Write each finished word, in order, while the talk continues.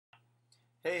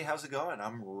Hey, how's it going?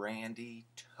 I'm Randy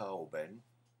Tobin.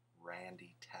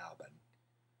 Randy Taubin.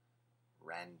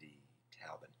 Randy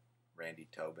Taubin. Randy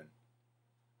Tobin.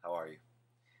 How are you?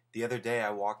 The other day I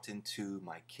walked into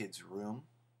my kid's room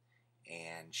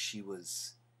and she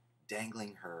was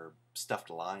dangling her stuffed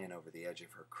lion over the edge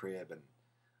of her crib, and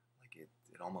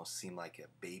it almost seemed like a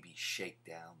baby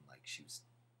shakedown, like she was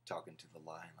talking to the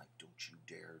lion like, "Don't you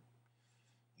dare.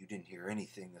 You didn't hear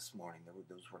anything this morning.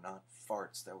 Those were not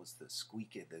farts. That was the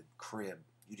squeak of the crib.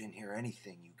 You didn't hear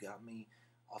anything. You got me.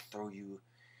 I'll throw you."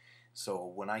 So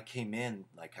when I came in,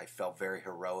 like, I felt very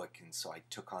heroic, and so I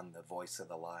took on the voice of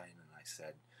the lion and I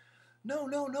said, "No,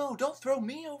 no, no, don't throw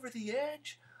me over the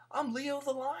edge. I'm Leo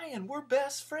the lion. We're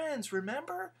best friends,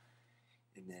 remember?"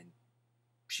 And then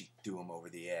she threw him over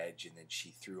the edge, and then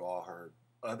she threw all her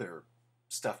other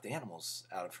stuffed animals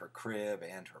out of her crib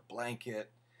and her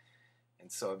blanket.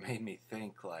 And so it made me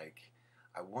think, like,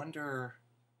 I wonder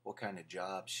what kind of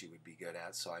job she would be good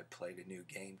at. So I played a new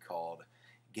game called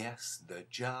Guess the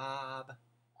Job.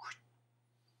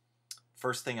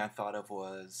 First thing I thought of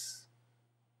was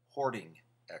hoarding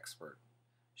expert.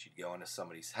 She'd go into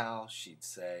somebody's house, she'd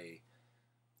say,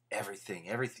 everything,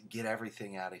 get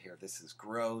everything out of here. This is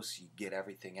gross. You get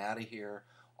everything out of here.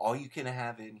 All you can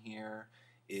have in here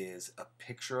is a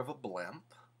picture of a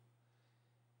blimp,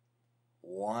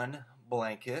 one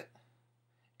blanket,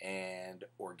 and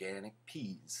organic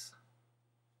peas.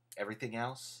 Everything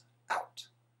else, out.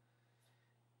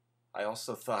 I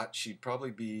also thought she'd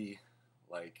probably be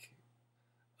like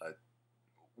a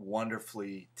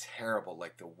wonderfully terrible,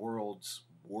 like the world's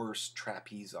worst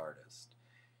trapeze artist.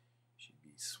 She'd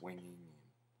be swinging and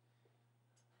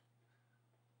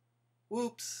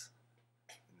whoops.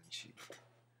 And then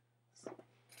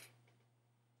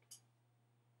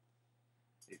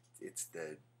it's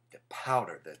the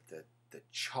powder, the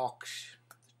chalk,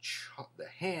 the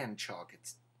hand chalk.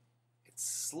 It's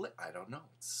slip. I don't know.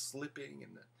 It's slipping,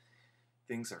 and the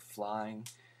things are flying.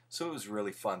 So it was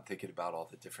really fun thinking about all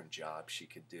the different jobs she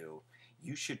could do.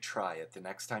 You should try it the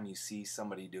next time you see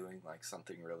somebody doing like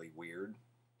something really weird,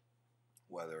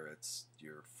 whether it's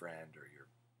your friend or your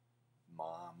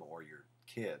mom or your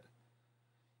kid.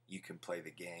 You can play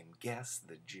the game Guess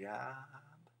the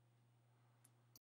Job.